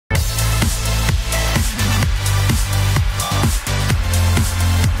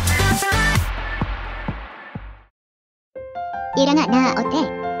예랑아 나 어때?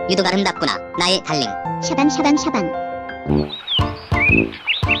 유독 아름답구나 나의 달링. 샤방.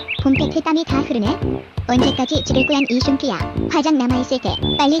 봄볕에 땀이 다 흐르네. 언제까지 찍을 거야 이슌키야. 화장 남아있을게.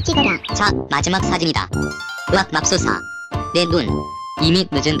 빨리 찍어라. 자 마지막 사진이다. 으악 맙소사. 내 눈 이미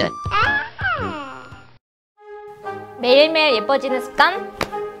늦은 듯. 매일매일 예뻐지는 습관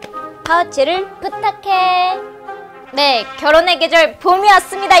파우치를 부탁해. 네, 결혼의 계절 봄이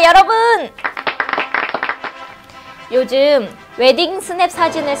왔습니다 여러분. 요즘 웨딩 스냅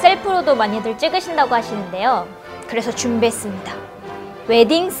사진을 셀프로도 많이들 찍으신다고 하시는데요. 그래서 준비했습니다.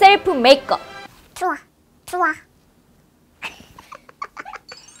 웨딩 셀프 메이크업. 좋아.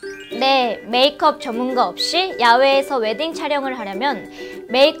 네, 메이크업 전문가 없이 야외에서 웨딩 촬영을 하려면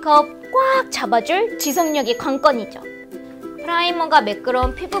메이크업 꽉 잡아줄 지속력이 관건이죠. 프라이머가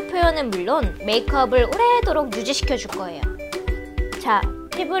매끄러운 피부 표현은 물론 메이크업을 오래도록 유지시켜 줄 거예요. 자,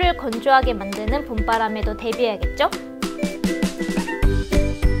 피부를 건조하게 만드는 봄바람에도 대비해야겠죠?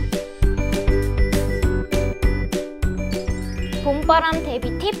 봄바람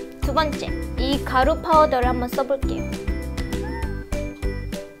대비 팁 두 번째, 이 가루 파우더를 한번 써볼게요.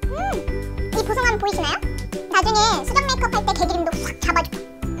 이 보송함 보이시나요? 나중에 수정 메이크업 할 때 개기름도 확 잡아줘.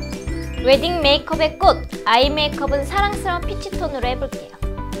 웨딩 메이크업의 꽃, 아이 메이크업은 사랑스러운 피치톤으로 해볼게요.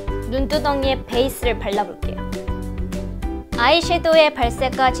 눈두덩이에 베이스를 발라볼게요. 아이섀도우의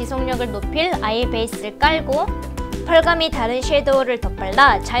발색과 지속력을 높일 아이 베이스를 깔고 펄감이 다른 섀도우를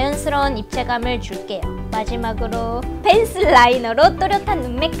덧발라 자연스러운 입체감을 줄게요. 마지막으로 펜슬 라이너로 또렷한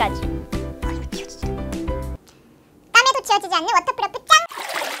눈매까지. 땀에도 지워지지 않는 워터프루프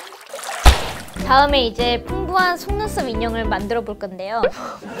짱! 다음에 이제 풍부한 속눈썹 인형을 만들어 볼 건데요.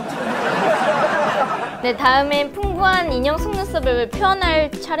 네, 다음엔 풍부한 인형 속눈썹을 표현할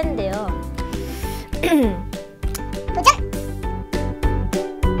차례인데요. 도전!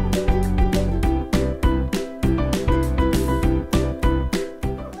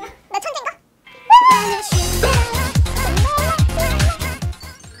 나 천재인가?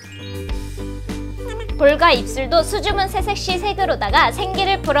 볼과 입술도 수줍은 새색시 색으로다가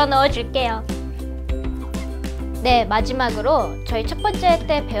생기를 불어넣어 줄게요. 네, 마지막으로 저희 첫 번째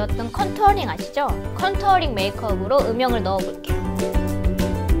때 배웠던 컨투어링 아시죠? 컨투어링 메이크업으로 음영을 넣어볼게요.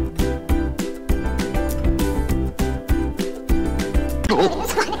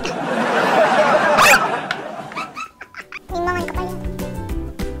 민망하니까 빨리 하자.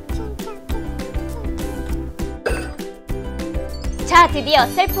 자, 드디어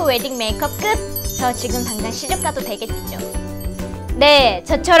셀프 웨딩 메이크업 끝! 저 지금 당장 시집 가도 되겠죠? 네,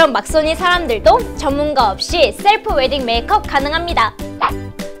 저처럼 막손이 사람들도 전문가 없이 셀프 웨딩 메이크업 가능합니다.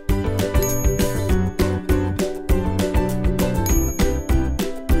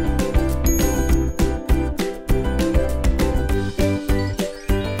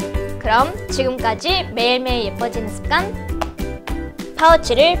 그럼 지금까지 매일매일 예뻐지는 습관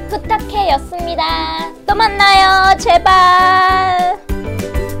파우치를 부탁해 였습니다. 또 만나요 제발.